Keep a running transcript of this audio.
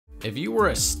If you were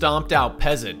a stomped out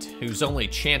peasant whose only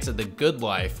chance at the good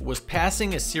life was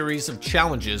passing a series of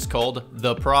challenges called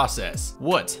the process,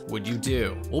 what would you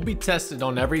do? We'll be tested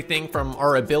on everything from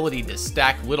our ability to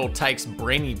stack Little Tikes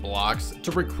Brainy Blocks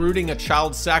to recruiting a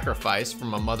child sacrifice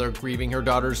from a mother grieving her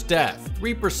daughter's death.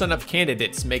 3% of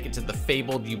candidates make it to the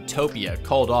fabled utopia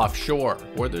called Offshore,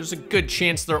 where there's a good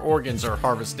chance their organs are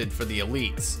harvested for the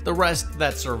elites. The rest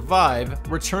that survive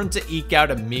return to eke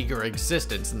out a meager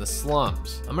existence in the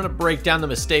slums. I'm gonna break down the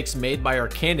mistakes made by our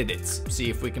candidates, see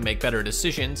if we can make better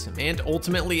decisions, and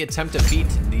ultimately attempt to beat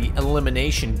the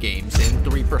elimination games in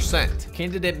 3%.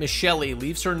 Candidate Michelle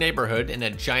leaves her neighborhood in a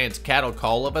giant cattle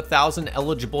call of 1,000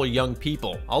 eligible young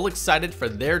people, all excited for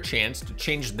their chance to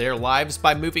change their lives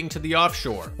by moving to the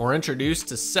offshore. We're introduced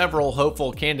to several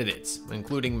hopeful candidates,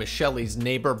 including Michelle's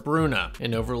neighbor Bruna,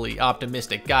 an overly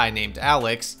optimistic guy named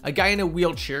Alex, a guy in a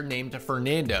wheelchair named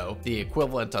Fernando, the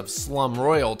equivalent of slum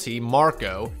royalty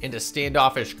Marco, and a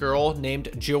standoffish girl named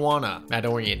Joanna. At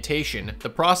orientation, the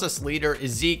process leader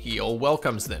Ezekiel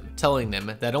welcomes them, telling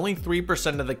them that only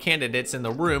 3% of the candidates in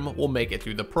the room will make it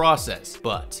through the process.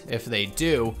 But if they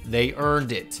do, they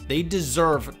earned it. They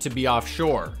deserve to be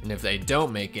offshore. And if they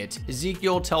don't make it,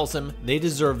 Ezekiel tells them they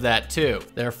deserve that too.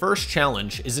 Their first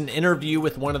challenge is an interview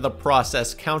with one of the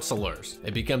process counselors.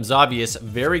 It becomes obvious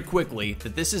very quickly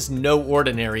that this is no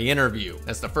ordinary interview,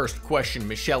 as the first question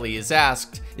Michelle is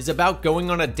asked is about going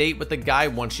on a date with the guy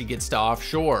once she gets to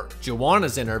offshore.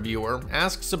 Joanna's interviewer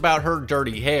asks about her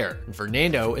dirty hair, and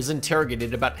Fernando is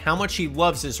interrogated about how much he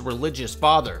loves his religious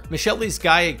father. Michelle's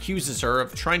guy accuses her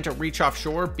of trying to reach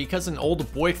offshore because an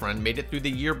old boyfriend made it through the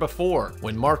year before.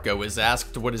 When Marco is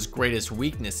asked what his greatest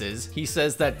weakness is, he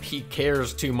says that he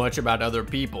cares too much about other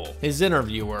people. His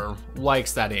interviewer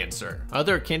likes that answer.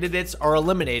 Other candidates are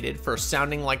eliminated for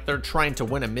sounding like they're trying to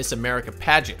win a Miss America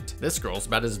pageant. This girl's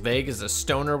about as vague as a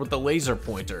stoner with a laser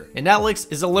pointer. And Alex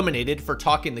is eliminated for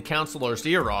talking the counselor's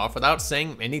ear off without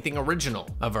saying anything original.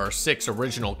 Of our 6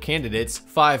 original candidates,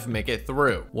 5 make it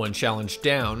through. 1 challenge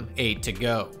down, 8 to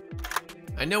go.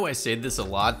 I know I say this a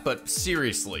lot, but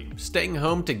seriously, staying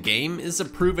home to game is a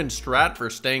proven strat for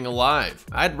staying alive.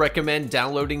 I'd recommend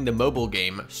downloading the mobile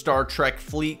game Star Trek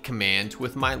Fleet Command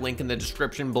with my link in the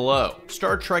description below.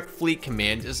 Star Trek Fleet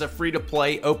Command is a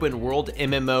free-to-play open-world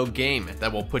MMO game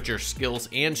that will put your skills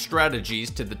and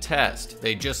strategies to the test.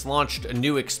 They just launched a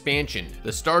new expansion,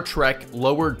 the Star Trek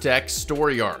Lower Decks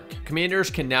Story Arc.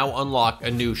 Commanders can now unlock a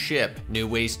new ship, new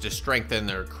ways to strengthen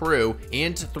their crew,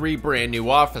 and 3 brand new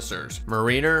officers,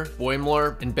 Mariner,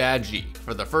 Boimler, and Badgie,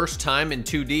 for the first time in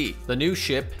 2D. The new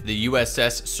ship, the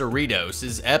USS Cerritos,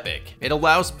 is epic. It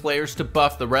allows players to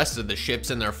buff the rest of the ships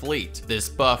in their fleet. This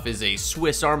buff is a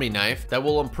Swiss Army knife that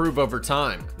will improve over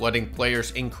time, letting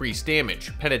players increase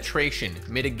damage, penetration,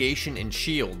 mitigation, and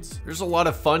shields. There's a lot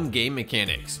of fun game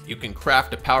mechanics. You can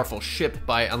craft a powerful ship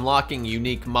by unlocking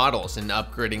unique models and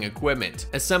upgrading equipment.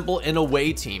 Assemble an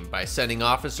away team by sending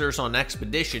officers on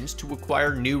expeditions to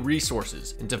acquire new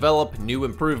resources and develop new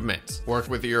improvements. Work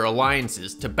with your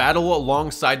alliances to battle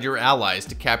alongside your allies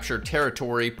to capture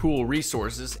territory, pool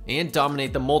resources, and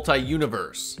dominate the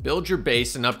multi-universe. Build your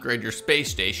base and upgrade your space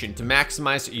station to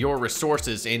maximize your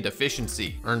resources and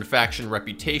efficiency. Earn faction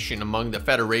reputation among the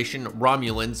Federation,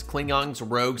 Romulans, Klingons,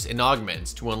 Rogues, and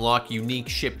Augments to unlock unique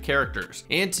ship characters.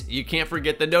 And you can't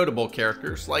forget the notable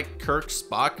characters like Kirk,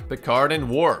 Spock, Picard, and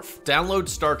Worf. Download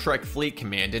Star Trek Fleet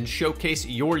Command and showcase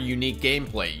your unique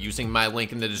gameplay using my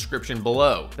link in the description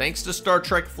below. Thanks to Star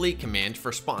Trek Fleet Command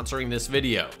for sponsoring this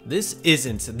video. This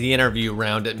isn't the interview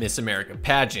round at Miss America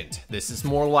pageant. This is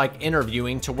more like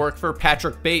interviewing to work for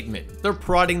Patrick Bateman. They're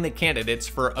prodding the candidates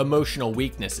for emotional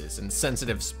weaknesses and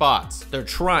sensitive spots. They're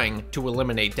trying to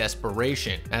eliminate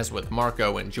desperation. As with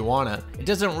Marco and Joanna, it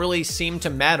doesn't really seem to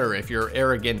matter if you're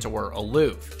arrogant or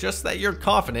aloof, just that you're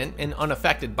confident and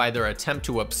unaffected by their attempt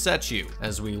to upset you.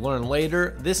 As we learn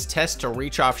later, this test to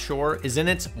reach offshore is in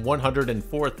its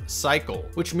 104th cycle,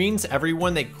 which means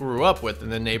everyone they grew up with in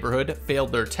the neighborhood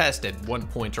failed their test at one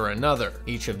point or another.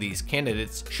 Each of these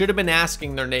candidates should have been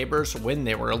asking their neighbors when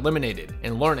they were eliminated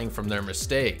and learning from their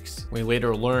mistakes. We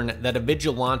later learn that a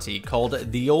vigilante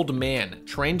called the Old Man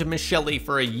trained Michelle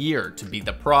for a year to beat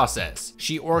the process.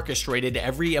 She orchestrated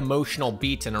every emotional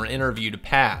beat in her interview to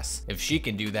pass. If she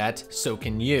can do that, so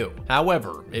can you.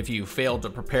 However, if you fail to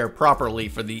prepare properly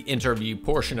for the interview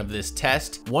portion of this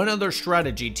test, one other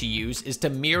strategy to use is to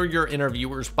mirror your your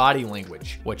interviewer's body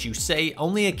language. What you say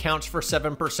only accounts for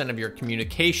 7% of your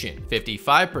communication.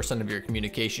 55% of your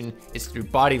communication is through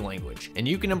body language, and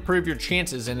you can improve your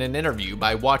chances in an interview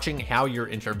by watching how your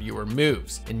interviewer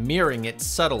moves and mirroring it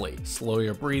subtly. Slow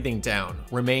your breathing down,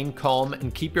 remain calm,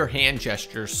 and keep your hand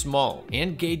gestures small,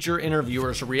 and gauge your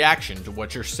interviewer's reaction to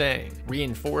what you're saying.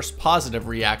 Reinforce positive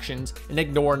reactions and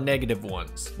ignore negative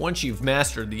ones. Once you've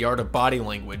mastered the art of body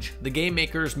language, the game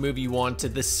makers move you on to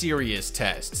the serious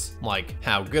tests, like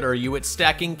how good are you at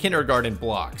stacking kindergarten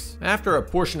blocks? After a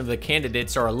portion of the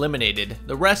candidates are eliminated,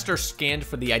 the rest are scanned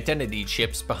for the identity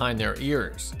chips behind their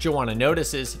ears. Joanna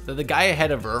notices that the guy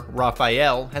ahead of her,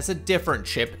 Raphael, has a different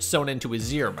chip sewn into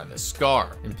his ear by the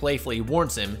scar, and playfully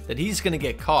warns him that he's gonna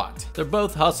get caught. They're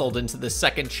both hustled into the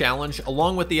second challenge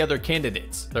along with the other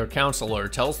candidates. Their counselor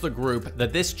tells the group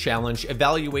that this challenge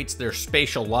evaluates their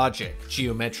spatial logic,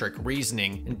 geometric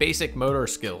reasoning, and basic motor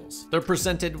skills. They're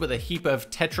presented with a heap of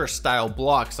Tetris-style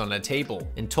blocks on a table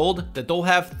and told that they'll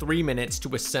have 3 minutes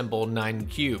to assemble 9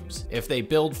 cubes. If they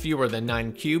build fewer than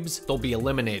 9 cubes, they'll be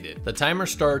eliminated. The timer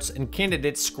starts and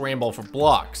candidates scramble for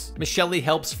blocks. Michele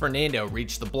helps Fernando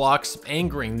reach the blocks,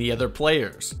 angering the other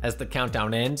players. As the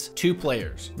countdown ends, 2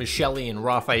 players, Michele and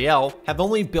Raphael, have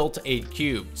only built 8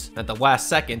 cubes. At the last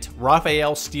second,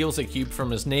 Raphael steals a cube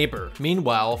from his neighbor.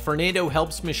 Meanwhile, Fernando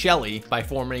helps Michele by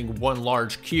forming 1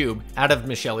 large cube out of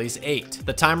Michele's 8.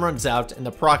 The time runs out and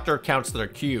the proctor counts their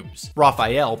cubes.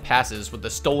 Raphael passes with a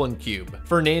stolen cube.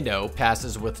 Fernando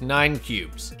passes with 9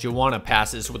 cubes. Joanna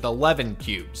passes with 11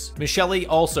 cubes. Michele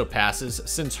also passes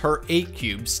since her 8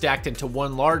 cubes stacked into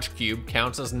 1 large cube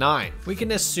counts as 9. We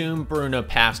can assume Bruna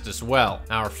passed as well.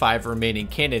 Our 5 remaining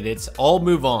candidates all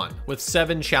move on, with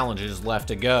 7 challenges left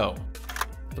to go.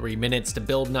 3 minutes to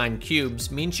build 9 cubes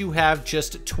means you have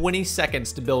just 20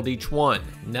 seconds to build each one.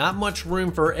 Not much room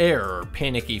for error or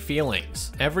panicky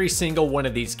feelings. Every single one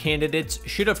of these candidates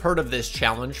should have heard of this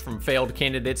challenge from failed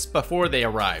candidates before they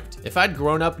arrived. If I'd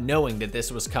grown up knowing that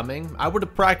this was coming, I would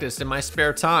have practiced in my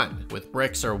spare time, with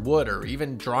bricks or wood, or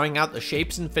even drawing out the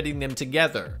shapes and fitting them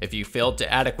together. If you failed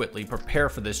to adequately prepare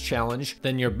for this challenge,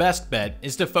 then your best bet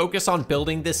is to focus on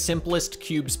building the simplest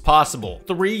cubes possible.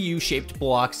 3 U-shaped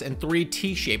blocks and 3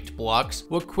 T-shaped blocks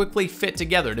will quickly fit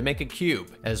together to make a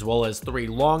cube, as well as 3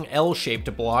 long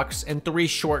L-shaped blocks and 3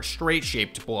 short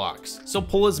straight-shaped blocks. So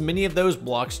pull as many of those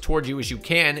blocks toward you as you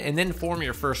can and then form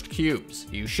your first cubes.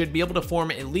 You should be able to form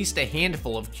at least a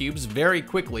handful of cubes very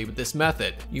quickly with this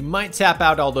method. You might tap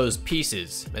out all those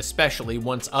pieces, especially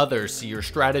once others see your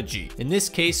strategy. In this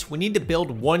case, we need to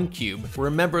build 1 cube.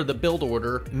 Remember the build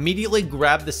order. Immediately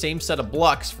grab the same set of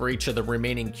blocks for each of the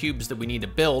remaining cubes that we need to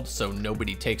build so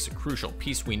nobody takes a crucial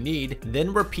piece we need,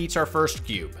 then repeats our first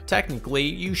cube. Technically,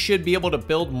 you should be able to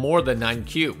build more than 9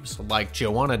 cubes, like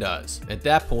Joanna does. At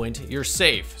that point, you're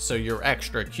safe, so your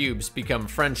extra cubes become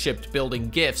friendship building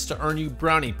gifts to earn you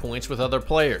brownie points with other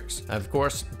players. Of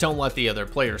course, don't let the other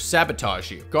players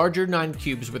sabotage you. Guard your 9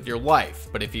 cubes with your life,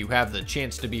 but if you have the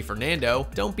chance to be Fernando,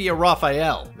 don't be a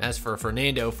Raphael. As for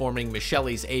Fernando forming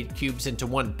Michele's 8 cubes into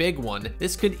 1 big one,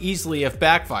 this could easily have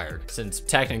backfired, since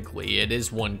technically it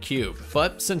is 1 cube.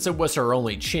 But since it was her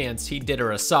only chance, he did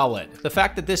her a solid. The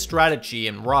fact that this strategy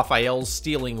and Raphael's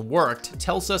stealing worked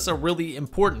tells us a really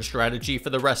important strategy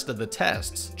for the rest of the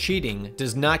tests. Cheating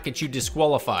does not get you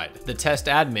disqualified. The test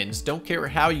admins don't care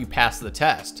how you pass the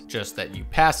test, just that you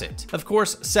pass it. Of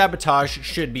course, sabotage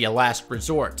should be a last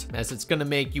resort, as it's gonna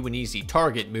make you an easy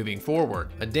target moving forward.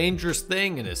 A dangerous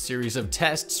thing in a series of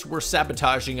tests where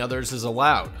sabotaging others is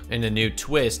allowed. In a new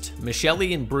twist, Michele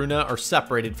and Bruna are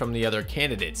separated from the other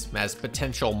candidates as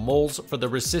potential moles for the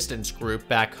resistance group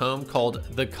back home called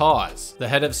The Cause. The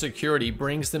head of security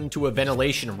brings them to a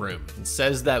ventilation room and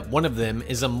says that one of them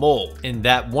is a mole and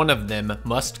that one of them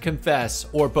must confess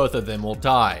or both of them will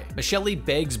die. Michele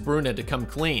begs Bruna to come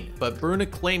clean, but Bruna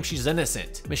claims she's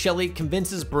innocent. Michele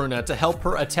convinces Bruna to help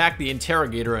her attack the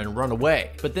interrogator and run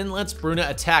away, but then lets Bruna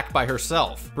attack by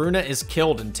herself. Bruna is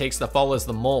killed and takes the fall as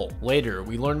the mole. Later,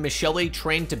 we learn Michele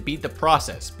trained to beat the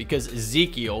process because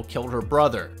Ezekiel killed her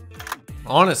brother.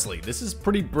 Honestly, this is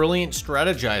pretty brilliant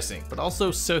strategizing, but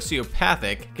also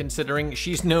sociopathic considering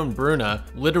she's known Bruna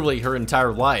literally her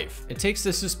entire life. It takes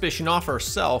the suspicion off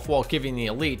herself while giving the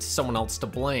elite someone else to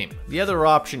blame. The other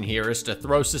option here is to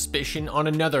throw suspicion on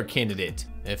another candidate.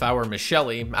 If I were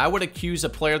Michele, I would accuse a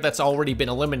player that's already been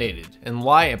eliminated and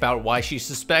lie about why she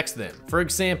suspects them. For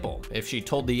example, if she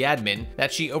told the admin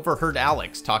that she overheard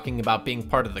Alex talking about being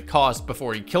part of the cause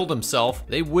before he killed himself,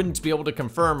 they wouldn't be able to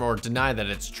confirm or deny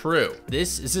that it's true.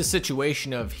 This is a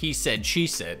situation of he said, she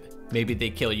said. Maybe they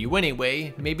kill you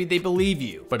anyway, maybe they believe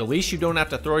you, but at least you don't have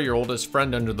to throw your oldest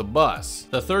friend under the bus.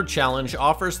 The third challenge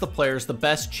offers the players the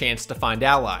best chance to find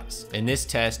allies. In this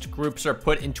test, groups are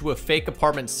put into a fake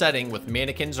apartment setting with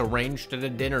mannequins arranged at a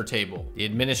dinner table. The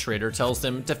administrator tells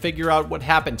them to figure out what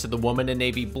happened to the woman in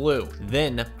navy blue,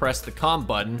 then press the comm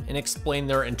button and explain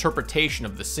their interpretation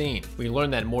of the scene. We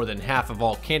learn that more than half of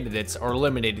all candidates are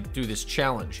eliminated through this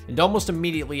challenge, and almost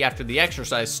immediately after the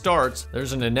exercise starts,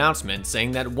 there's an announcement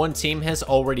saying that one team has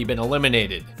already been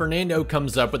eliminated. Fernando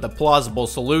comes up with a plausible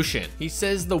solution. He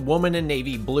says the woman in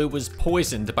navy blue was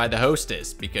poisoned by the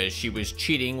hostess because she was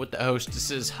cheating with the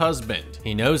hostess's husband.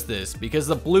 He knows this because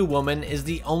the blue woman is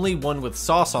the only one with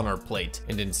sauce on her plate,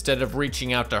 and instead of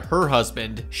reaching out to her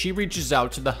husband, she reaches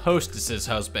out to the hostess's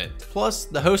husband. Plus,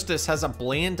 the hostess has a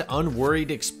bland,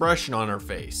 unworried expression on her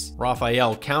face.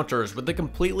 Raphael counters with a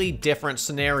completely different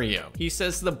scenario. He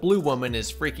says the blue woman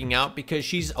is freaking out because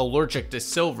she's allergic to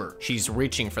silver. She's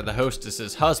reaching for the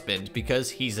hostess's husband because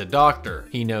he's a doctor.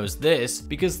 He knows this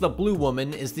because the blue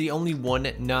woman is the only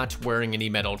one not wearing any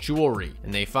metal jewelry,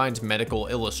 and they find medical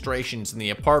illustrations in the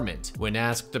apartment. When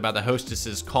asked about the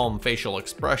hostess's calm facial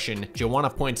expression, Joanna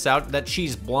points out that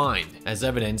she's blind. As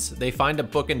evidence, they find a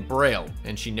book in Braille,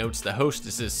 and she notes the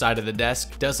hostess's side of the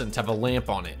desk doesn't have a lamp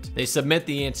on it. They submit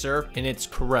the answer, and it's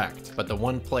correct, but the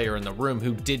one player in the room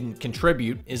who didn't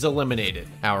contribute is eliminated.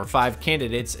 Our 5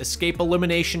 candidates escape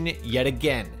elimination yet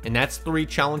again, and that's 3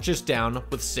 challenges down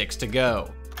with 6 to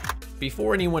go.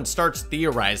 Before anyone starts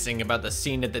theorizing about the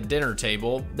scene at the dinner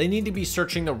table, they need to be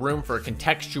searching the room for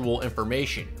contextual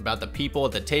information about the people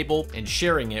at the table and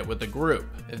sharing it with the group.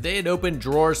 If they had opened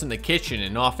drawers in the kitchen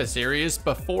and office areas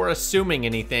before assuming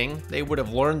anything, they would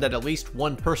have learned that at least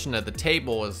one person at the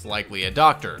table is likely a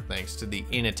doctor, thanks to the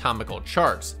anatomical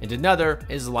charts, and another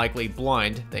is likely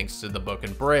blind, thanks to the book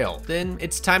in Braille. Then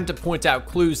it's time to point out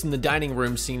clues in the dining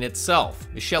room scene itself.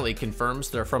 Shelley confirms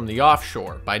they're from the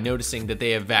Offshore by noticing that they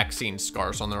have vaccine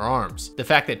scars on their arms. The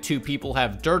fact that 2 people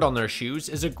have dirt on their shoes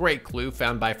is a great clue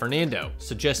found by Fernando,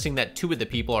 suggesting that 2 of the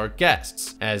people are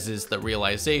guests, as is the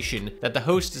realization that the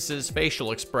hostess's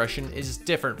facial expression is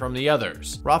different from the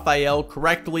others. Raphael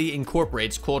correctly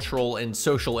incorporates cultural and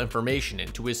social information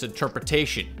into his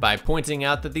interpretation by pointing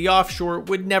out that the Offshore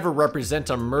would never represent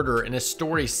a murder in a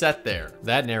story set there.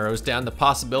 That narrows down the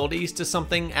possibilities to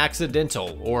something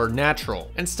accidental or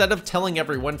natural. Instead of telling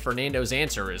everyone Fernando's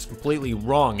answer is completely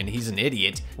wrong and he's an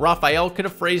idiot, Raphael could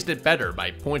have phrased it better by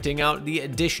pointing out the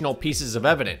additional pieces of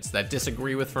evidence that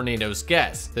disagree with Fernando's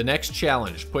guess. The next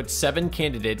challenge puts 7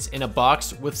 candidates in a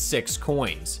box with 6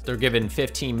 coins. They're given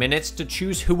 15 minutes to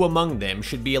choose who among them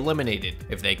should be eliminated.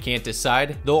 If they can't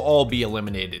decide, they'll all be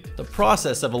eliminated. The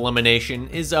process of elimination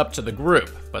is up to the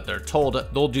group, but they're told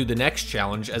they'll do the next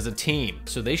challenge as a team,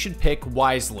 so they should pick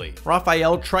wisely.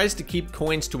 Raphael tries to keep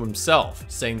coins to himself,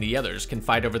 saying the others can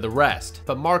fight over the rest,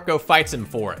 but Marco fights him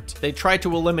for it. They try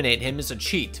to eliminate him as a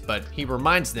cheat, but he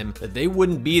reminds them that they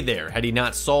wouldn't be there had he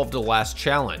not solved the last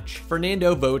challenge.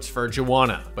 Fernando votes for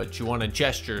Joanna, but Joanna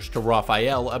gestures to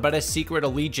Raphael about a secret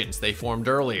allegiance they formed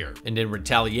earlier, and in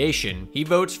retaliation, he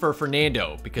votes for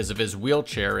Fernando because of his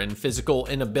wheelchair and physical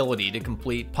inability to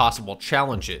complete possible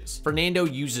challenges. Fernando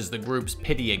uses the group's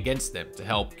pity against them to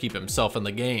help keep himself in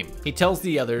the game. He tells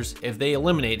the others if they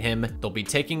eliminate him, they'll be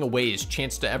taking away his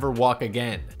chance to ever walk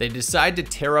again. They decide to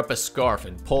tear up a scarf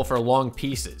and pull for long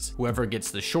pieces. Whoever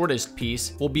gets the shortest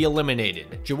piece will be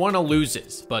eliminated. Joanna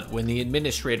loses, but when the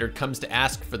administrator comes to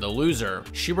ask for the loser,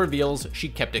 she reveals she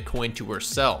kept a coin to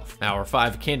herself. Our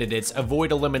 5 candidates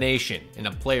avoid elimination, and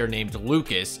a player named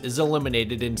Lucas is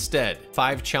eliminated instead.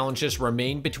 5 challenges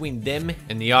remain between them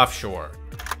and the Offshore.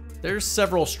 There's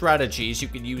several strategies you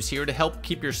could use here to help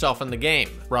keep yourself in the game.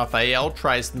 Raphael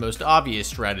tries the most obvious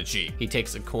strategy. He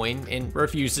takes a coin and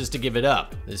refuses to give it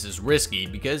up. This is risky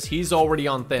because he's already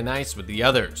on thin ice with the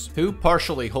others, who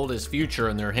partially hold his future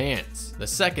in their hands. The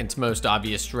second most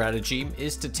obvious strategy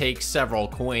is to take several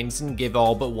coins and give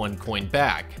all but 1 coin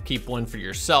back. Keep one for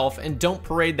yourself and don't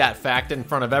parade that fact in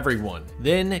front of everyone.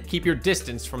 Then keep your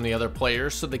distance from the other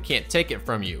players so they can't take it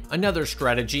from you. Another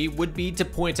strategy would be to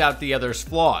point out the other's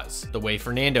flaws, the way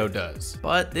Fernando does.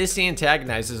 But this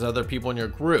antagonizes other people in your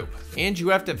group, and you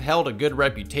have to have held a good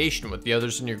reputation with the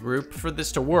others in your group for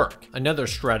this to work. Another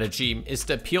strategy is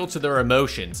to appeal to their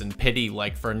emotions and pity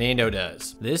like Fernando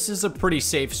does. This is a pretty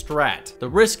safe strat. The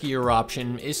riskier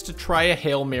option is to try a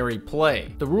Hail Mary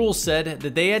play. The rules said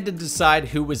that they had to decide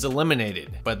who was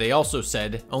eliminated, but they also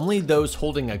said only those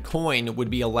holding a coin would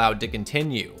be allowed to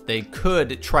continue. They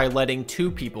could try letting 2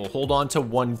 people hold on to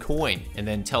 1 coin and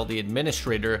then tell the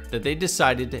administrator trip that they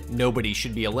decided nobody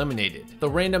should be eliminated. The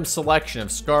random selection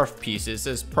of scarf pieces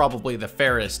is probably the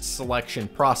fairest selection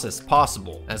process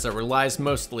possible, as it relies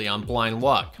mostly on blind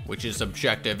luck, which is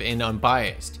objective and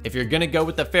unbiased. If you're gonna go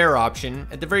with the fair option,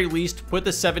 at the very least, put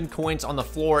the 7 coins on the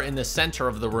floor in the center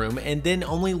of the room and then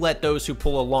only let those who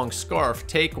pull a long scarf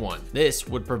take one. This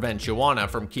would prevent Joanna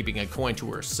from keeping a coin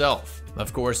to herself.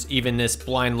 Of course, even this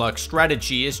blind luck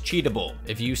strategy is cheatable.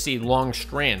 If you see long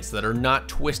strands that are not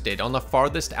twisted on the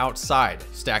farthest outside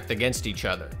stacked against each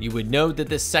other, you would know that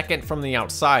the second from the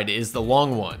outside is the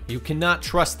long one. You cannot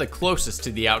trust the closest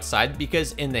to the outside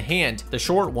because in the hand, the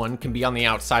short one can be on the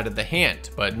outside of the hand,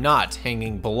 but not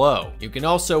hanging below. You can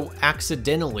also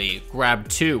accidentally grab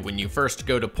 2 when you first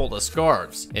go to pull the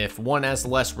scarves. If one has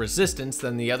less resistance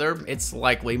than the other, it's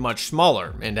likely much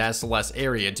smaller and has less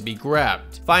area to be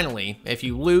grabbed. Finally, if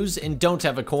you lose and don't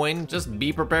have a coin, just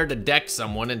be prepared to deck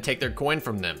someone and take their coin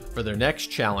from them. For their next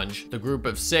challenge, the group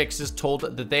of 6 is told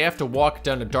that they have to walk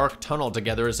down a dark tunnel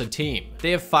together as a team.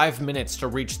 They have 5 minutes to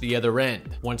reach the other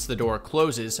end. Once the door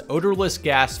closes, odorless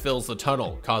gas fills the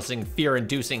tunnel, causing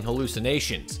fear-inducing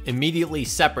hallucinations, immediately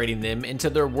separating them into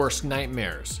their worst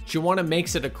nightmares. Joanna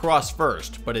makes it across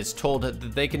first, but is told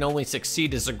that they can only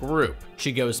succeed as a group.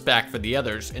 She goes back for the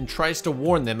others and tries to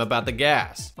warn them about the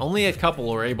gas. Only a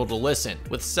couple are able to listen.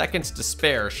 With seconds to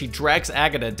spare, she drags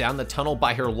Agatha down the tunnel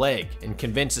by her leg and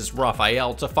convinces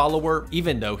Raphael to follow her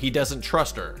even though he doesn't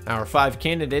trust her. Our 5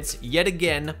 candidates yet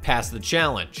again pass the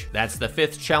challenge. That's the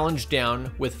 5th challenge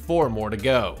down with 4 more to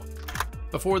go.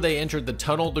 Before they entered the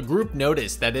tunnel, the group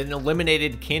noticed that an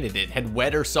eliminated candidate had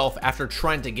wet herself after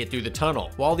trying to get through the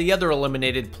tunnel, while the other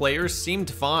eliminated players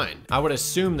seemed fine. I would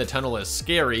assume the tunnel is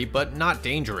scary, but not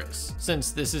dangerous.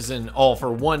 Since this is an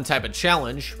all-for-one type of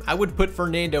challenge, I would put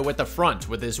Fernando at the front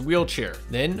with his wheelchair,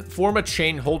 then form a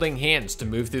chain holding hands to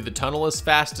move through the tunnel as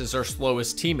fast as our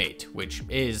slowest teammate, which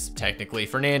is technically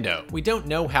Fernando. We don't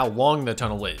know how long the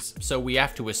tunnel is, so we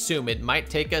have to assume it might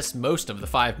take us most of the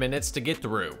 5 minutes to get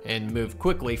through, and move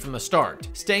quickly from the start.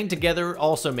 Staying together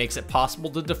also makes it possible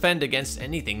to defend against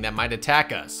anything that might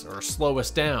attack us or slow us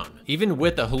down. Even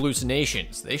with the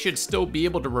hallucinations, they should still be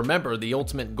able to remember the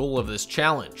ultimate goal of this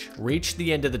challenge: reach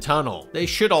the end of the tunnel. They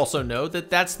should also know that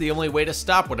that's the only way to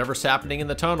stop whatever's happening in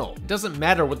the tunnel. It doesn't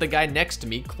matter what the guy next to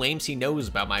me claims he knows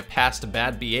about my past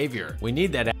bad behavior. We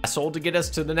need that asshole to get us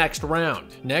to the next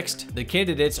round. Next, the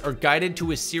candidates are guided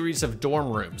to a series of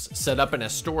dorm rooms set up in a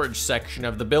storage section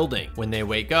of the building. When they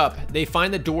wake up, they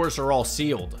find the doors are all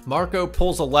sealed. Marco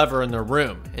pulls a lever in their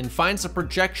room and finds a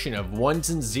projection of 1s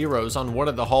and 0s on one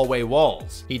of the hallway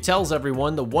walls. He tells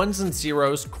everyone the 1s and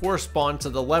 0s correspond to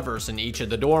the levers in each of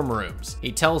the dorm rooms. He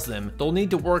tells them they'll need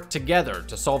to work together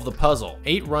to solve the puzzle.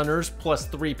 8 runners plus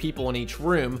 3 people in each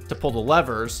room to pull the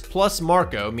levers, plus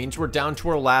Marco means we're down to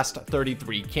our last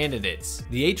 33 candidates.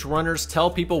 The 8 runners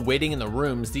tell people waiting in the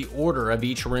rooms the order of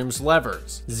each room's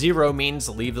levers. 0 means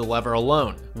leave the lever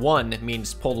alone. 1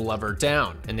 means pull the lever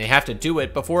down, and they have to do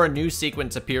it before a new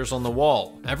sequence appears on the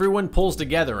wall. Everyone pulls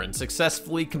together and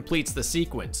successfully completes the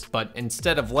sequence, but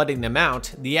instead of letting them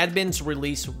out, the admins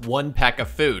release 1 pack of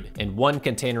food and 1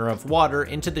 container of water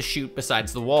into the chute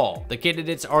besides the wall. The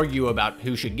candidates argue about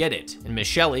who should get it, and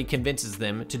Michele convinces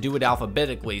them to do it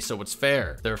alphabetically so it's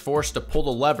fair. They're forced to pull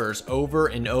the levers over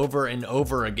and over and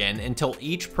over again until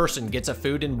each person gets a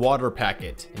food and water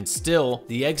packet, and still,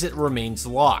 the exit remains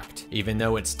locked. Even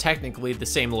though it's technically the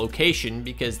same location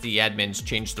because the admins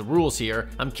changed the rules here,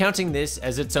 I'm counting this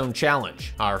as its own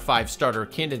challenge. Our 5 starter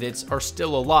candidates are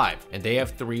still alive, and they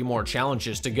have 3 more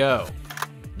challenges to go.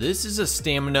 This is a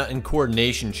stamina and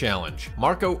coordination challenge.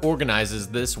 Marco organizes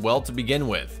this well to begin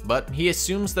with, but he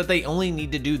assumes that they only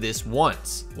need to do this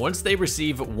once. Once they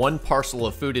receive 1 parcel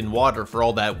of food and water for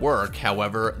all that work,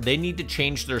 however, they need to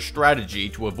change their strategy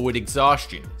to avoid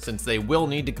exhaustion, since they will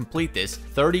need to complete this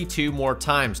 32 more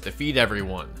times to feed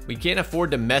everyone. We can't afford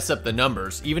to mess up the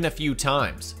numbers even a few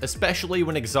times, especially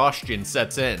when exhaustion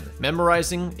sets in.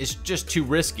 Memorizing is just too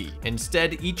risky.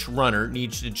 Instead, each runner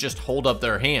needs to just hold up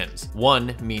their hands.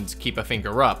 1 means keep a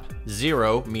finger up.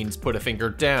 0 means put a finger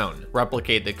down.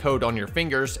 Replicate the code on your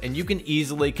fingers and you can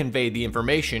easily convey the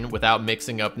information without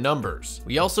mixing up numbers.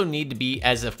 We also need to be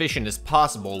as efficient as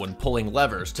possible when pulling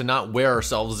levers to not wear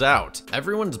ourselves out.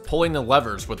 Everyone's pulling the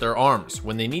levers with their arms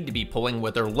when they need to be pulling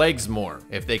with their legs more.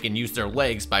 If they can use their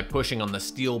legs by pushing on the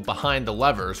steel behind the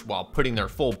levers while putting their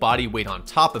full body weight on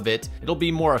top of it, it'll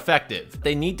be more effective.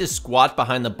 They need to squat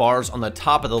behind the bars on the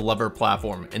top of the lever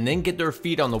platform and then get their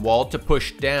feet on the wall to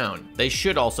push down. They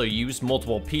should also use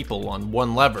multiple people on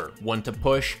one lever, one to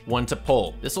push, one to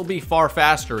pull. This will be far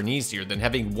faster and easier than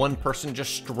having one person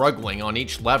just struggling on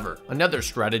each lever. Another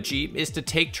strategy is to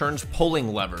take turns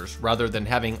pulling levers rather than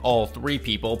having all 3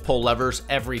 people pull levers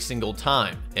every single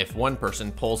time. If one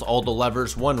person pulls all the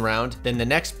levers one round, then the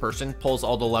next person pulls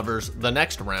all the levers the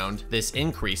next round. This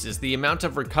increases the amount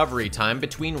of recovery time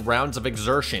between rounds of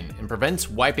exertion and prevents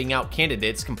wiping out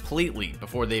candidates completely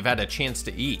before they've had a chance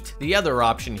to eat. The other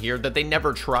option here that they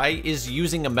never try is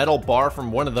using a metal bar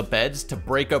from one of the beds to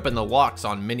break open the locks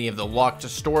on many of the locked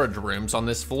storage rooms on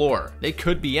this floor. They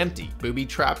could be empty,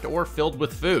 booby-trapped, or filled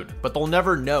with food, but they'll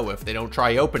never know if they don't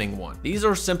try opening one. These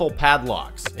are simple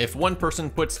padlocks. If one person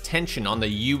puts tension on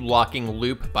the U-locking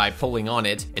loop by pulling on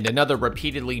it, and another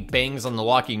repeatedly bangs on the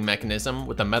locking mechanism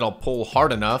with a metal pull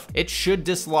hard enough, it should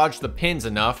dislodge the pins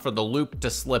enough for the loop to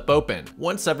slip open.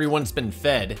 Once everyone's been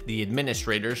fed, the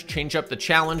administrators change up the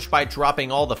challenge by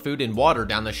dropping all the food and water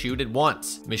down the chute at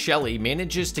once. Michelle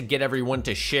manages to get everyone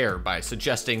to share by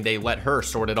suggesting they let her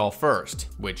sort it all first,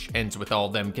 which ends with all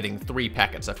of them getting 3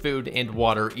 packets of food and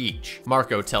water each.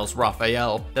 Marco tells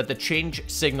Raphael that the change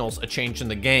signals a change in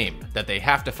the game, that they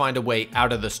have to find a way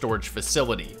out of the storage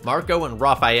facility. Marco and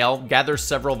Raphael gather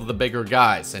several of the bigger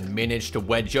guys and manage to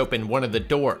wedge open one of the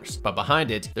doors, but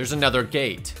behind it, there's another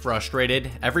gate. Frustrated,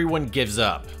 everyone gives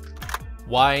up.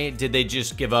 Why did they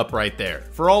just give up right there?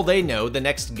 For all they know, the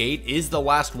next gate is the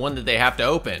last one that they have to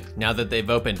open. Now that they've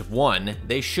opened one,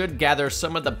 they should gather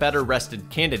some of the better rested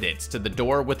candidates to the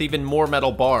door with even more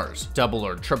metal bars, double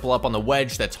or triple up on the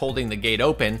wedge that's holding the gate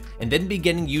open, and then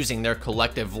begin using their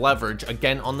collective leverage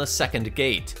again on the second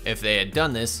gate. If they had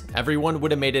done this, everyone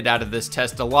would have made it out of this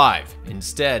test alive.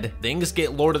 Instead, things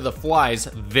get Lord of the Flies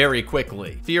very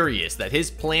quickly. Furious that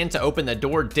his plan to open the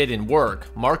door didn't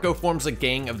work, Marco forms a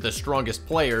gang of the strongest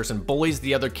players and bullies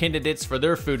the other candidates for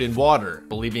their food and water,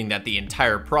 believing that the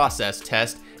entire process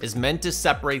test is meant to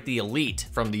separate the elite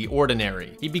from the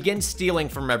ordinary. He begins stealing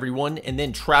from everyone and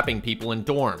then trapping people in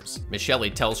dorms. Michelle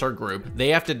tells her group they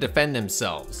have to defend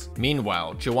themselves.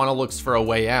 Meanwhile, Joanna looks for a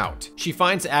way out. She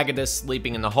finds Agatha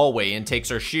sleeping in the hallway and takes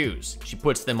her shoes. She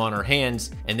puts them on her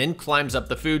hands and then climbs up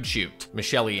the food chute.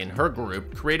 Michelle and her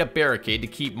group create a barricade to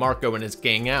keep Marco and his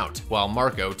gang out, while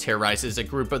Marco terrorizes a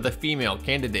group of the female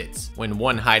candidates. When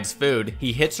one hides food,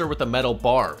 he hits her with a metal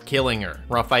bar, killing her.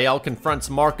 Raphael confronts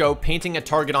Marco, painting a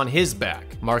target on his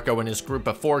back. Marco and his group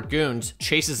of 4 goons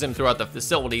chases him throughout the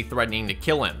facility, threatening to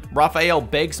kill him. Raphael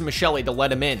begs Michelle to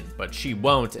let him in, but she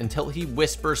won't until he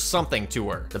whispers something to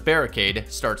her. The barricade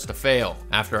starts to fail.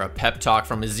 After a pep talk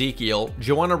from Ezekiel,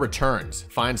 Joanna returns,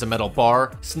 finds a metal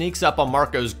bar, sneaks up on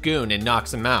Marco's goon and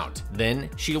knocks him out. Then,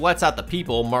 she lets out the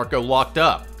people Marco locked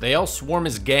up. They all swarm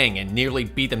his gang and nearly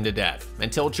beat them to death,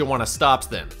 until Joanna stops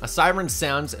them. A siren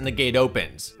sounds and the gate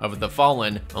opens. Of the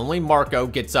fallen, only Marco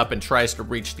gets up and tries to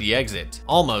reach the exit,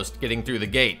 almost getting through the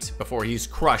gate, before he's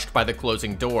crushed by the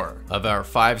closing door. Of our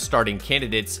 5 starting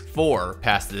candidates, 4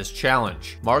 passed this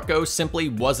challenge. Marco simply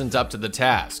wasn't up to the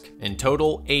task. In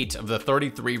total, 8 of the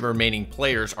 33 remaining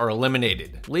players are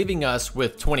eliminated, leaving us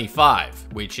with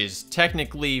 25, which is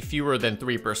technically fewer than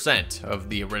 3% of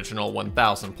the original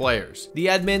 1,000 players. The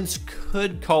admins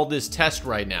could call this test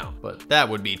right now, but that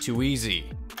would be too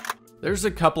easy. There's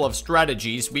a couple of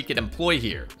strategies we could employ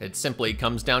here. It simply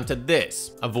comes down to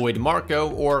this: avoid Marco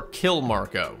or kill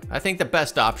Marco. I think the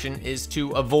best option is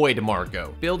to avoid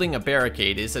Marco. Building a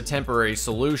barricade is a temporary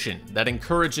solution that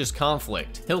encourages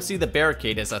conflict. He'll see the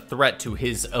barricade as a threat to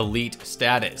his elite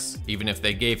status. Even if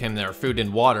they gave him their food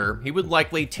and water, he would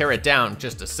likely tear it down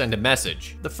just to send a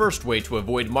message. The first way to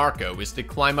avoid Marco is to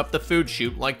climb up the food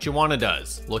chute like Joanna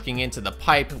does. Looking into the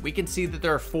pipe, we can see that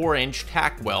there are 4-inch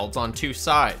tack welds on 2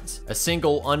 sides. A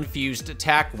single unfused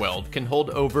tack weld can hold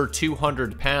over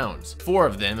 200 pounds. 4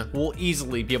 of them will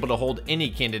easily be able to hold any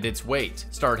candidate's weight.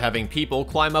 Start having people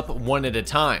climb up one at a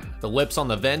time. The lips on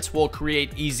the vents will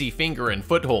create easy finger and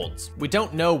footholds. We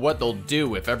don't know what they'll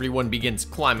do if everyone begins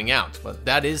climbing out, but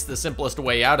that is the simplest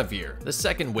way out of here. The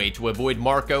second way to avoid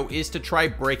Marco is to try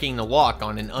breaking the lock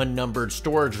on an unnumbered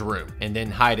storage room, and then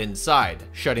hide inside,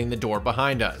 shutting the door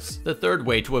behind us. The third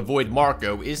way to avoid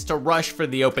Marco is to rush for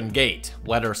the open gate,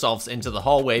 let ourselves into the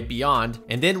hallway beyond,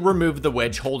 and then remove the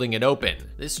wedge holding it open.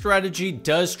 This strategy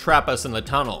does trap us in the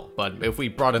tunnel, but if we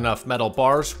brought enough metal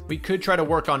bars, we could try to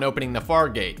work on opening the far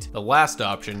gate. The last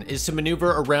option is to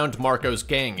maneuver around Marco's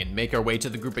gang and make our way to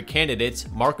the group of candidates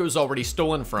Marco's already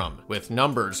stolen from. With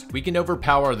numbers, we can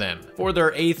overpower them. For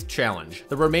their 8th challenge,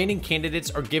 the remaining candidates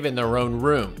are given their own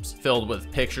rooms, filled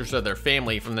with pictures of their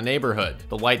family from the neighborhood.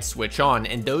 The lights switch on,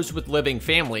 and those with living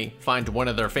family find one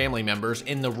of their family members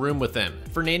in the room with them.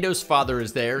 Fernando Fernando's father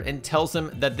is there and tells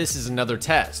him that this is another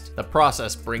test. The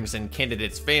process brings in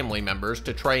candidates' family members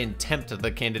to try and tempt the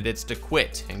candidates to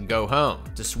quit and go home.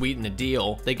 To sweeten the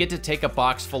deal, they get to take a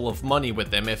box full of money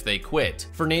with them if they quit.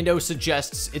 Fernando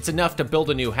suggests it's enough to build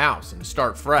a new house and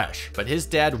start fresh, but his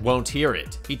dad won't hear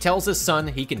it. He tells his son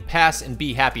he can pass and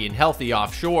be happy and healthy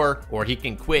offshore, or he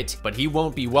can quit, but he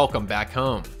won't be welcome back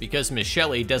home. Because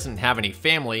Michelle doesn't have any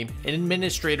family, an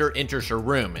administrator enters her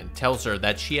room and tells her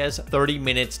that she has 30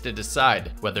 minutes to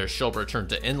decide whether she'll return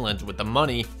to inland with the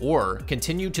money or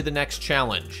continue to the next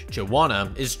challenge.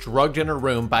 Joanna is drugged in her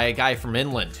room by a guy from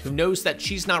inland who knows that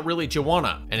she's not really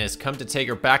Joanna and has come to take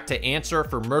her back to answer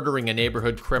for murdering a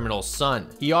neighborhood criminal's son.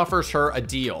 He offers her a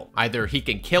deal. Either he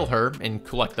can kill her and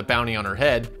collect the bounty on her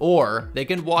head, or they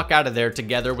can walk out of there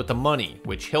together with the money,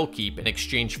 which he'll keep in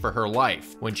exchange for her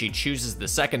life. When she chooses the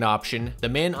second option, the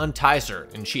man unties her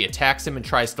and she attacks him and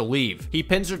tries to leave. He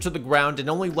pins her to the ground and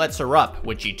only lets her up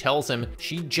when she tells him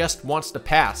she just wants to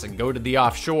pass and go to the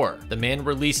offshore. The man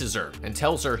releases her and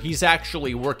tells her he's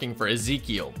actually working for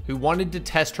Ezekiel, who wanted to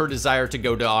test her desire to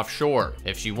go to offshore.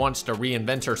 If she wants to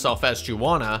reinvent herself as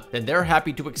Joanna, then they're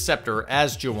happy to accept her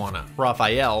as Joanna.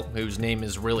 Raphael, whose name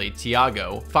is really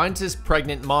Tiago, finds his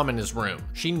pregnant mom in his room.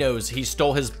 She knows he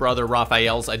stole his brother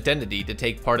Raphael's identity to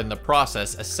take part in the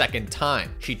process a second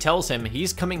time. She tells him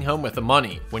he's coming home with the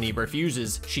money. When he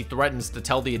refuses, she threatens to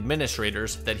tell the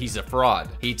administrators that he's a fraud.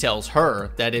 He tells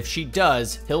her that if she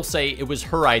does, he'll say it was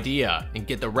her idea and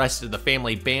get the rest of the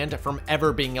family banned from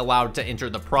ever being allowed to enter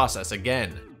the process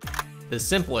again. The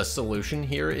simplest solution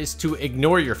here is to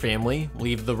ignore your family,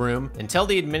 leave the room, and tell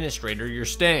the administrator you're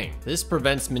staying. This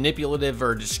prevents manipulative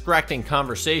or distracting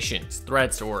conversations,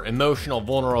 threats, or emotional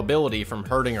vulnerability from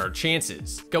hurting our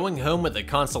chances. Going home with a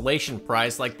consolation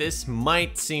prize like this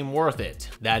might seem worth it.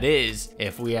 That is,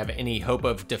 if we have any hope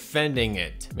of defending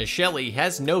it. Michelle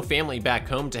has no family back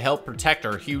home to help protect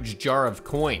her huge jar of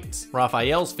coins.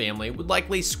 Raphael's family would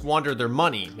likely squander their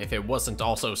money if it wasn't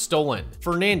also stolen.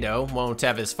 Fernando won't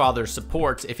have his father's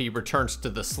support if he returns to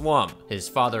the slum. His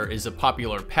father is a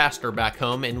popular pastor back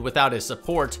home, and without his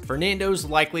support, Fernando's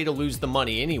likely to lose the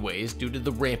money anyways due to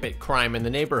the rampant crime in the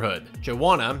neighborhood.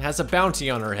 Joanna has a bounty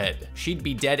on her head. She'd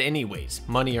be dead anyways,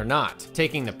 money or not.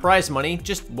 Taking the prize money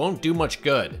just won't do much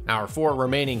good. Our 4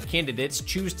 remaining candidates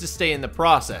choose to stay in the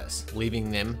process,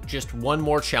 leaving them just one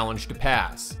more challenge to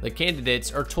pass. The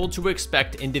candidates are told to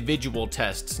expect individual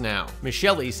tests now.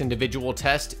 Michelle's individual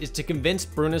test is to convince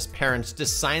Bruna's parents to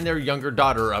sign their younger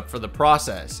daughter up for the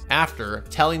process, after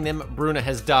telling them Bruna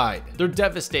has died. They're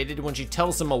devastated when she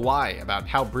tells them a lie about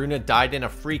how Bruna died in a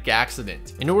freak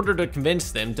accident. In order to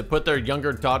convince them to put their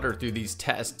younger daughter through these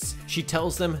tests, she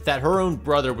tells them that her own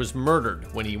brother was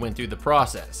murdered when he went through the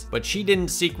process, but she didn't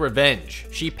seek revenge.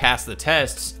 She passed the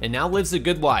tests and now lives a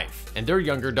good life, and their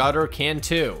younger daughter can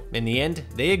too. In the end,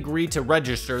 they agree to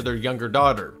register their younger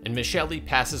daughter, and Michelle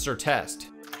passes her test.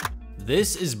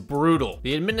 This is brutal.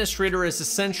 The administrator has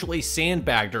essentially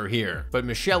sandbagged her here, but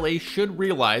Michelle should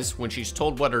realize when she's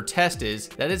told what her test is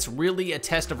that it's really a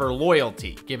test of her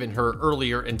loyalty, given her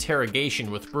earlier interrogation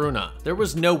with Bruna. There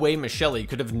was no way Michelle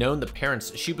could have known the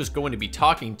parents she was going to be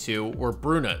talking to were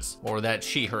Bruna's, or that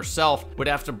she herself would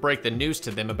have to break the news to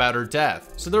them about her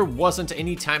death, so there wasn't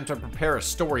any time to prepare a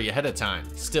story ahead of time.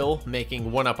 Still,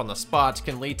 making one up on the spot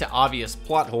can lead to obvious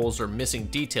plot holes or missing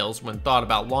details when thought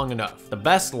about long enough. The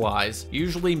best lies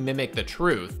usually mimic the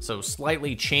truth, so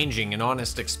slightly changing an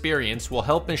honest experience will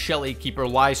help Michelle keep her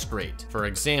lie straight. For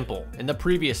example, in the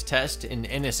previous test, an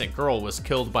innocent girl was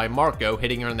killed by Marco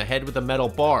hitting her in the head with a metal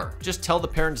bar. Just tell the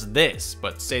parents this,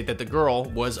 but say that the girl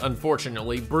was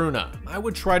unfortunately Bruna. I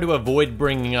would try to avoid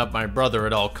bringing up my brother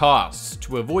at all costs,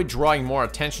 to avoid drawing more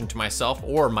attention to myself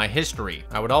or my history.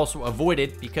 I would also avoid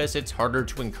it because it's harder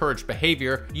to encourage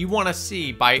behavior you want to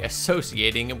see by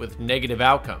associating it with negative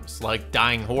outcomes, like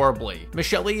dying horribly.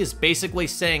 Michelle is basically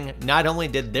saying not only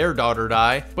did their daughter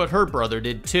die, but her brother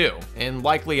did too, and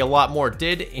likely a lot more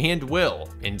did and will.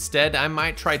 Instead, I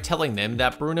might try telling them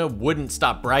that Bruna wouldn't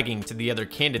stop bragging to the other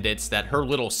candidates that her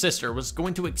little sister was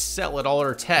going to excel at all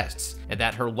her tests, and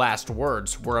that her last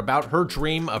words were about her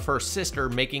dream of her sister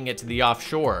making it to the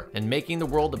offshore and making the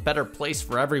world a better place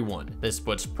for everyone. This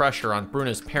puts pressure on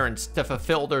Bruna's parents to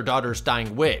fulfill their daughter's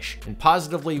dying wish, and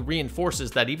positively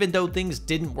reinforces that even though things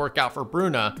didn't work out for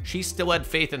Bruna, she still had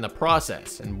faith in the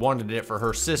process and wanted it for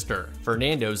her sister.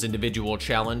 Fernando's individual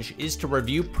challenge is to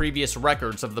review previous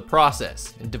records of the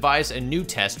process and devise a new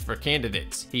test for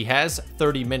candidates. He has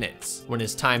 30 minutes. When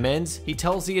his time ends, he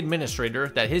tells the administrator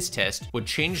that his test would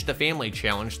change the family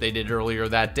challenge they did earlier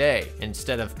that day.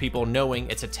 Instead of people knowing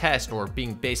it's a test or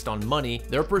being based on money,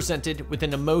 they're presented with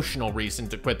an emotional reason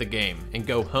to quit the game and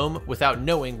go home without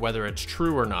knowing whether it's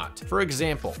true or not. For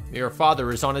example, your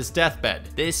father is on his deathbed.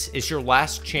 This is your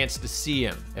last chance to see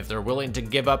him. If they're willing to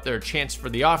give up their chance for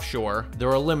the offshore, they're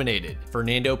eliminated.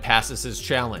 Fernando passes his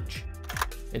challenge.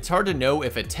 It's hard to know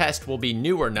if a test will be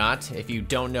new or not if you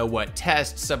don't know what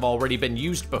tests have already been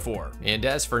used before. And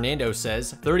as Fernando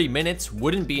says, 30 minutes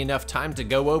wouldn't be enough time to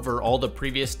go over all the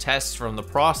previous tests from the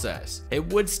process. It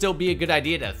would still be a good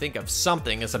idea to think of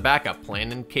something as a backup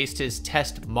plan in case his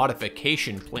test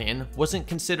modification plan wasn't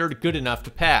considered good enough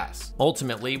to pass.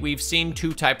 Ultimately, we've seen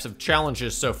two types of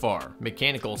challenges so far: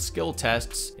 mechanical skill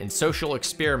tests and social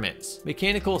experiments.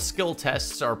 Mechanical skill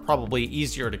tests are probably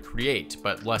easier to create,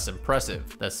 but less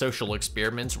impressive. The social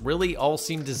experiments really all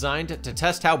seem designed to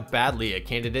test how badly a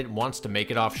candidate wants to make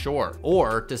it offshore,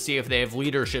 or to see if they have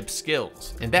leadership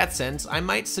skills. In that sense, I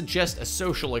might suggest a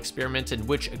social experiment in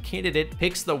which a candidate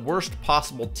picks the worst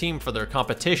possible team for their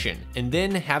competition, and then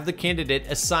have the candidate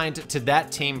assigned to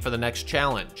that team for the next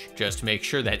challenge. Just make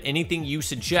sure that anything you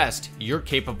suggest, you're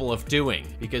capable of doing,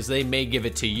 because they may give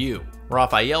it to you.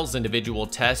 Raphael's individual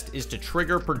test is to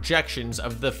trigger projections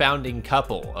of the founding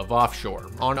couple of Offshore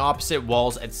on opposite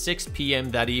walls at 6 p.m.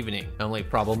 that evening. Only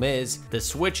problem is, the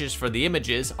switches for the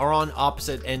images are on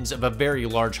opposite ends of a very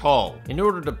large hall. In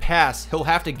order to pass, he'll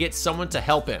have to get someone to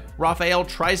help him. Raphael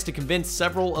tries to convince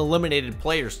several eliminated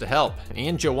players to help,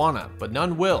 and Joanna, but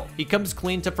none will. He comes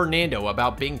clean to Fernando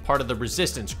about being part of the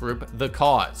resistance group, The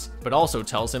Cause, but also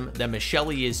tells him that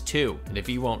Michelle is too, and if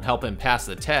he won't help him pass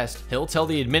the test, he'll tell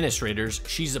the administrator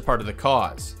she's a part of the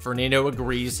cause. Fernando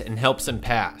agrees and helps him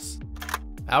pass.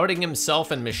 Outing himself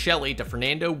and Michelle to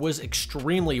Fernando was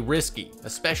extremely risky,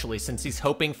 especially since he's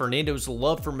hoping Fernando's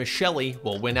love for Michelle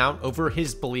will win out over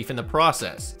his belief in the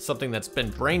process, something that's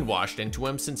been brainwashed into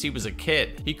him since he was a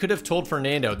kid. He could have told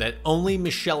Fernando that only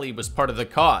Michelle was part of the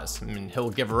cause, and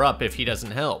he'll give her up if he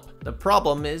doesn't help. The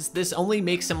problem is, this only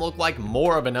makes him look like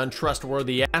more of an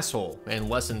untrustworthy asshole, and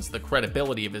lessens the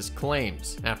credibility of his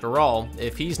claims. After all,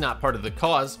 if he's not part of the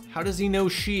cause, how does he know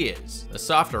she is? A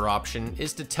softer option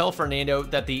is to tell Fernando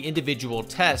that the individual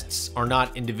tests are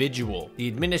not individual. The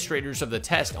administrators of the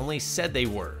test only said they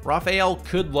were. Raphael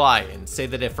could lie and say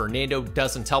that if Fernando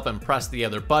doesn't help him press the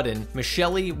other button,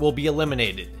 Michelle will be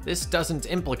eliminated. This doesn't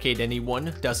implicate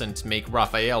anyone, doesn't make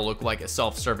Raphael look like a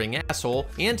self-serving asshole,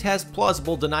 and has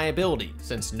plausible deniability,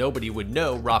 since nobody would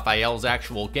know Raphael's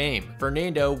actual game.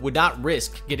 Fernando would not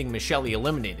risk getting Michelle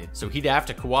eliminated, so he'd have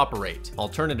to cooperate.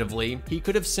 Alternatively, he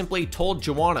could have simply told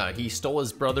Joanna he stole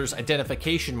his brother's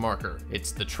identification marker.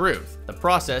 It's the truth. The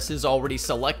process is already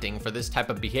selecting for this type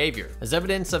of behavior, as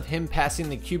evidence of him passing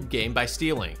the cube game by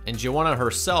stealing, and Joanna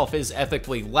herself is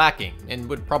ethically lacking and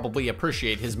would probably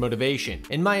appreciate his motivation.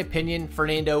 In my opinion,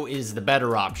 Fernando is the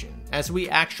better option, as we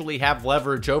actually have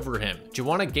leverage over him.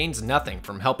 Joanna gains nothing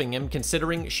from helping him,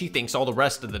 considering she thinks all the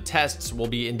rest of the tests will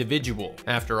be individual.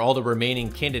 After all the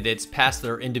remaining candidates pass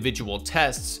their individual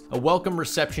tests, a welcome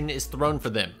reception is thrown for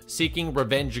them. Seeking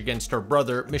revenge against her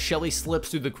brother, Michelle slips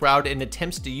through the crowd and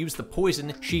attempts to use the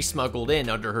poison she smuggled in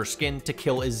under her skin to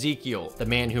kill Ezekiel, the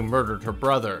man who murdered her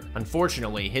brother.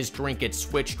 Unfortunately, his drink gets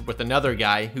switched with another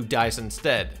guy who dies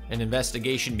instead. An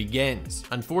investigation begins.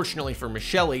 Unfortunately for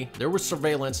Michelle, there was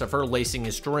surveillance of her lacing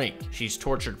his drink. She's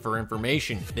tortured for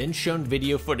information, then shown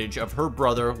video footage of her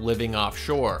brother living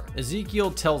offshore.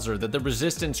 Ezekiel tells her that the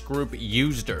resistance group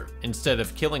used her. Instead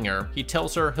of killing her, he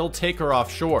tells her he'll take her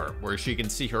offshore, where she can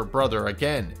see her brother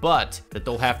again, but that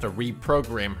they'll have to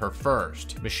reprogram her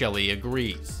first. Michelle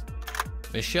agrees.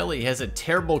 Michelle has a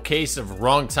terrible case of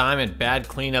wrong time and bad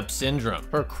cleanup syndrome.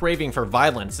 Her craving for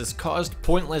violence has caused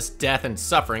pointless death and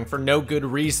suffering for no good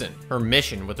reason. Her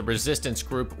mission with the resistance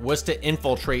group was to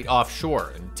infiltrate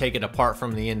offshore and take it apart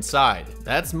from the inside.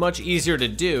 That's much easier to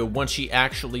do once she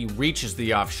actually reaches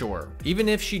the offshore. Even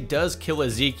if she does kill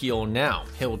Ezekiel now,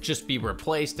 he'll just be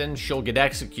replaced and she'll get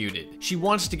executed. She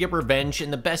wants to get revenge,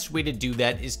 and the best way to do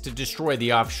that is to destroy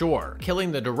the offshore.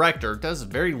 Killing the director does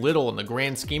very little in the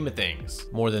grand scheme of things.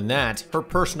 place. More than that, her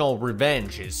personal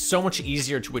revenge is so much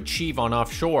easier to achieve on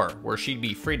Offshore, where she'd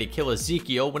be free to kill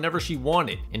Ezekiel whenever she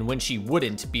wanted and when she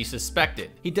wouldn't be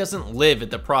suspected. He doesn't live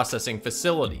at the processing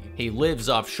facility. He lives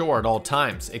offshore at all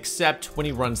times, except when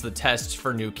he runs the tests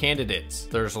for new candidates.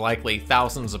 There's likely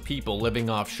thousands of people living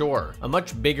offshore, a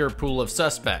much bigger pool of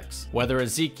suspects. Whether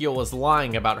Ezekiel is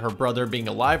lying about her brother being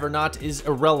alive or not is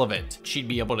irrelevant. She'd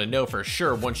be able to know for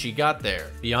sure once she got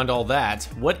there. Beyond all that,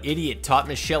 what idiot taught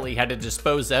Michelle how to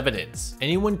dispose evidence?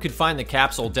 Anyone could find the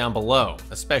capsule down below,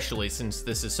 especially since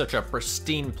this is such a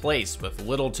pristine place with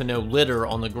little to no litter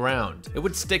on the ground. It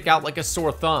would stick out like a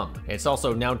sore thumb. It's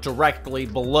also now directly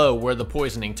below where the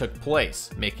poisoning took place,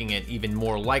 making it even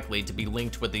more likely to be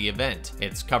linked with the event.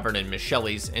 It's covered in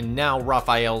Michelle's and now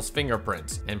Raphael's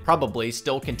fingerprints, and probably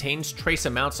still contains trace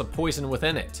amounts of poison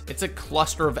within it. It's a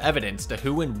cluster of evidence to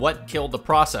who and what killed the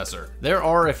processor. There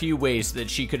are a few ways that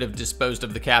she could have disposed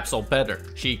of the capsule better.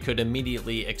 She could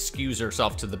immediately excuse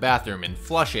herself to the bathroom and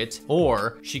flush it,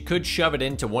 or she could shove it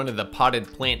into one of the potted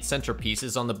plant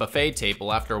centerpieces on the buffet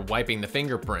table after wiping the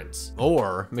fingerprints.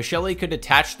 Or Michelle could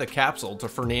attach the capsule to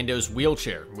Fernando's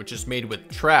wheelchair, which is made with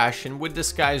trash and would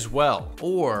disguise well.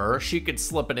 Or she could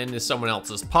slip it into someone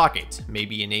else's pocket,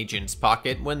 maybe an agent's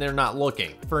pocket when they're not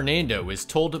looking. Fernando is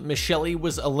told Michelle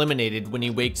was eliminated when he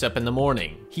wakes up in the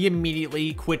morning. He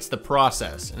immediately quits the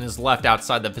process and is left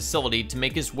outside the facility to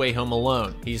make his way home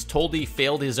alone. He's told he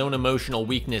failed his own emotional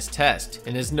weakness test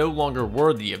and is no longer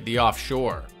worthy of the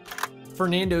Offshore.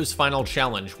 Fernando's final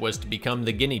challenge was to become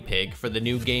the guinea pig for the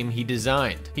new game he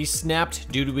designed. He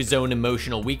snapped due to his own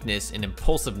emotional weakness and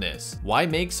impulsiveness. Why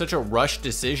make such a rushed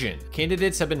decision?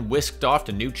 Candidates have been whisked off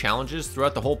to new challenges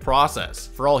throughout the whole process.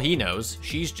 For all he knows,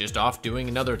 she's just off doing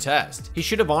another test. He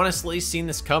should have honestly seen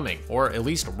this coming, or at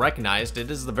least recognized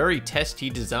it as the very test he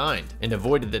designed, and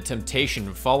avoided the temptation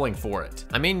of falling for it.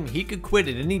 I mean, he could quit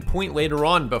at any point later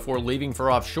on before leaving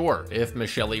for Offshore if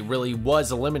Michelle really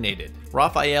was eliminated.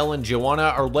 Raphael and Joanna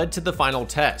are led to the final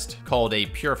test, called a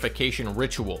purification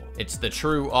ritual. It's the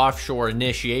true Offshore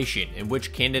initiation, in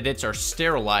which candidates are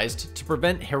sterilized to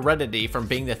prevent heredity from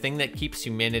being the thing that keeps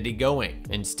humanity going.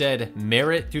 Instead,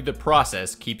 merit through the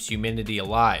process keeps humanity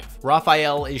alive.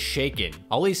 Raphael is shaken.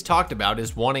 All he's talked about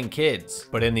is wanting kids,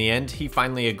 but in the end, he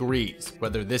finally agrees.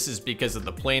 Whether this is because of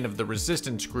the plan of the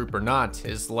resistance group or not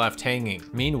is left hanging.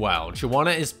 Meanwhile,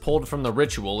 Joanna is pulled from the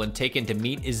ritual and taken to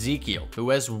meet Ezekiel, who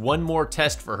has one more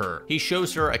test for her. He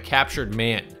shows her a captured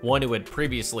man, one who had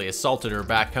previously assaulted her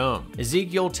back home.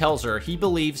 Ezekiel tells her he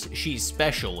believes she's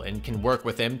special and can work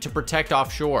with him to protect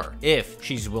Offshore, if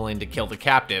she's willing to kill the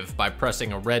captive by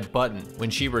pressing a red button. When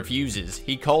she refuses,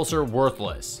 he calls her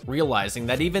worthless. Realizing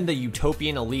that even the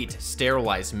utopian elite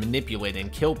sterilize, manipulate,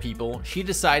 and kill people, she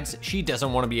decides she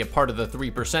doesn't want to be a part of the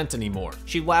 3% anymore.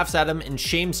 She laughs at him and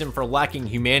shames him for lacking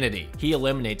humanity. He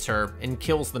eliminates her and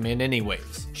kills the man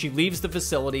anyways. She leaves the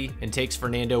facility and takes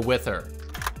Fernando with her.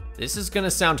 This is gonna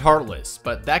sound heartless,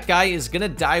 but that guy is gonna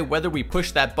die whether we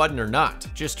push that button or not.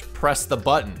 Just press the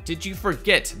button. Did you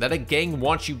forget that a gang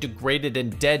wants you degraded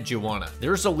and dead, Joanna?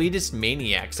 There's elitist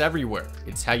maniacs everywhere.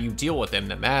 It's how you deal with them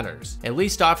that matters. At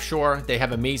least Offshore, they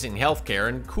have amazing healthcare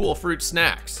and cool fruit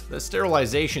snacks. The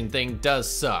sterilization thing does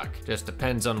suck. Just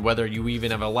depends on whether you even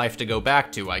have a life to go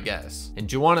back to, I guess. In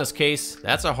Joanna's case,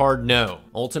 that's a hard no.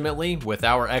 Ultimately, with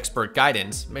our expert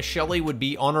guidance, Michelle would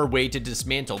be on her way to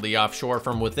dismantle the Offshore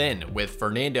from within, with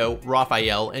Fernando,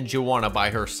 Raphael, and Joanna by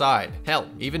her side. Hell,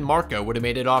 even Marco would have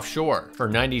made it offshore. For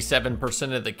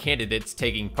 97% of the candidates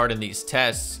taking part in these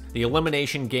tests, the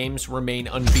elimination games remain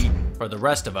unbeaten. For the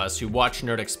rest of us who watched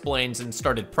Nerd Explains and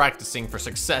started practicing for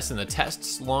success in the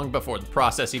tests long before the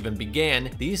process even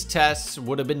began, these tests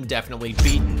would have been definitely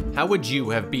beaten. How would you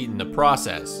have beaten the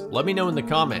process? Let me know in the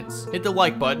comments. Hit the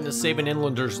like button to save an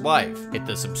inlander's life. Hit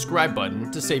the subscribe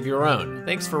button to save your own.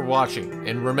 Thanks for watching,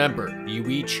 and remember, you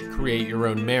each create your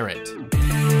own merit.